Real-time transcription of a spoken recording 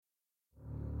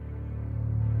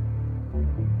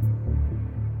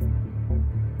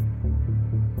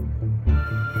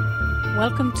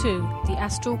Welcome to the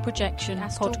Astral Projection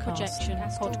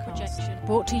Podcast,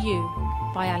 brought to you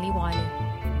by Ali Wiley.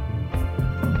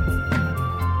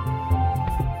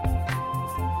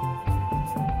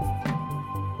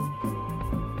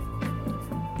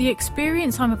 The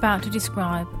experience I'm about to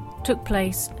describe took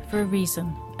place for a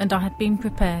reason, and I had been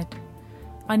prepared.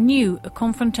 I knew a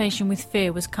confrontation with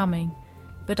fear was coming,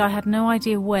 but I had no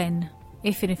idea when,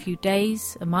 if in a few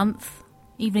days, a month,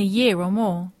 even a year or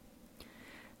more.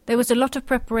 There was a lot of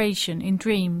preparation in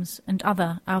dreams and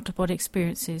other out-of-body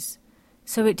experiences,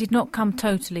 so it did not come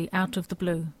totally out of the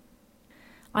blue.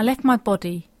 I left my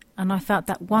body, and I felt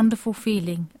that wonderful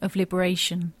feeling of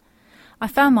liberation. I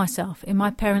found myself in my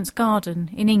parents'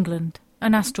 garden in England,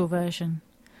 an astral version.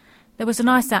 There was a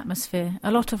nice atmosphere,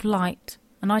 a lot of light,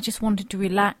 and I just wanted to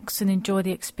relax and enjoy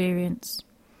the experience.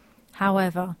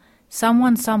 However,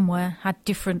 someone somewhere had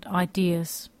different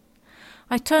ideas.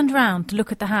 I turned round to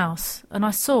look at the house, and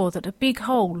I saw that a big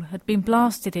hole had been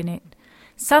blasted in it.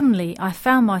 Suddenly I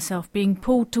found myself being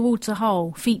pulled towards the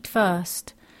hole, feet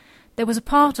first. There was a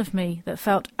part of me that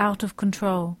felt out of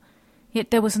control, yet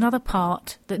there was another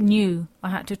part that knew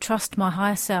I had to trust my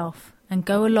higher self and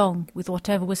go along with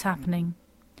whatever was happening.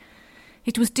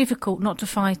 It was difficult not to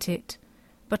fight it,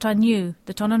 but I knew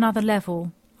that on another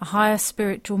level, a higher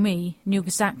spiritual me knew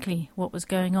exactly what was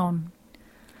going on.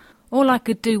 All I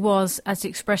could do was, as the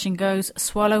expression goes,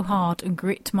 swallow hard and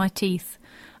grit my teeth.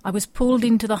 I was pulled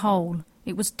into the hole.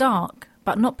 It was dark,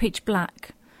 but not pitch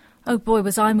black. Oh boy,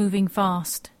 was I moving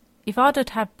fast. If I'd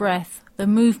had breath, the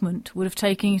movement would have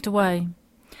taken it away.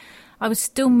 I was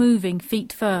still moving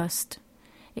feet first.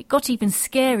 It got even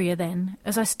scarier then,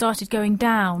 as I started going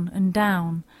down and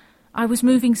down. I was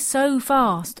moving so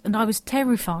fast, and I was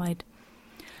terrified.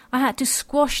 I had to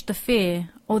squash the fear,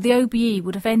 or the OBE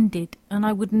would have ended, and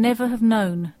I would never have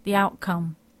known the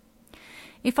outcome.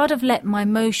 If I'd have let my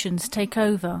emotions take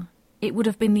over, it would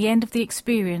have been the end of the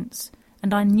experience,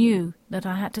 and I knew that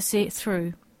I had to see it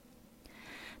through.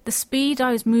 The speed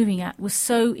I was moving at was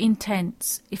so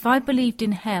intense. If I believed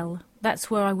in hell,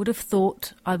 that's where I would have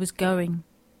thought I was going.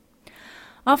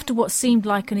 After what seemed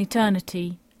like an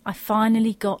eternity, I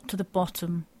finally got to the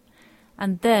bottom,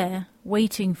 and there,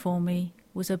 waiting for me,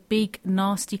 was a big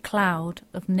nasty cloud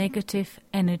of negative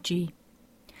energy.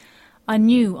 I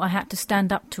knew I had to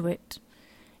stand up to it.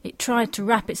 It tried to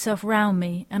wrap itself round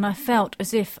me, and I felt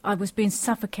as if I was being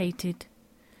suffocated.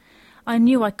 I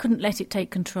knew I couldn't let it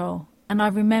take control, and I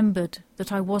remembered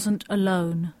that I wasn't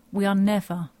alone. We are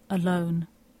never alone.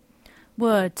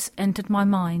 Words entered my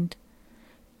mind.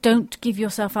 Don't give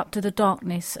yourself up to the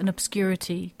darkness and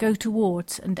obscurity. Go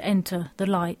towards and enter the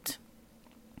light.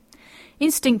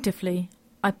 Instinctively,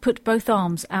 I put both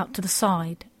arms out to the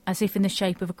side, as if in the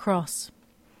shape of a cross.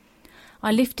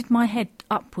 I lifted my head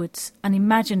upwards and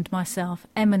imagined myself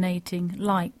emanating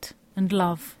light and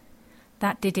love.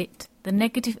 That did it. The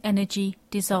negative energy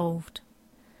dissolved.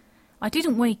 I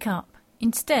didn't wake up.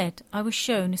 Instead, I was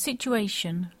shown a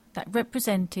situation that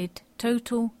represented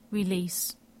total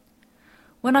release.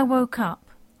 When I woke up,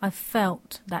 I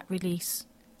felt that release.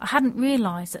 I hadn't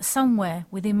realised that somewhere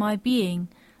within my being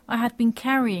I had been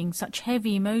carrying such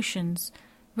heavy emotions,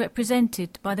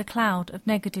 represented by the cloud of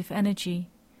negative energy.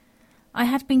 I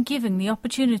had been given the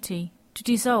opportunity to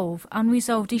dissolve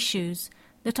unresolved issues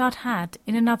that I'd had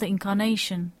in another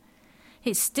incarnation.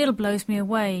 It still blows me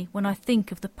away when I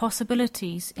think of the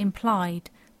possibilities implied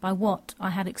by what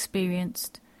I had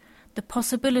experienced, the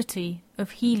possibility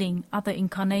of healing other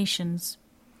incarnations,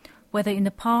 whether in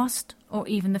the past or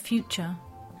even the future.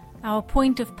 Our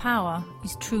point of power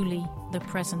is truly the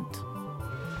present.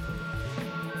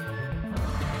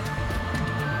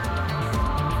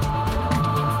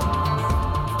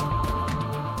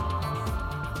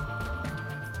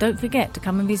 Don't forget to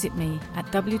come and visit me at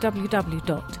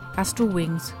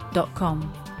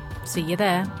www.astralwings.com. See you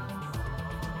there.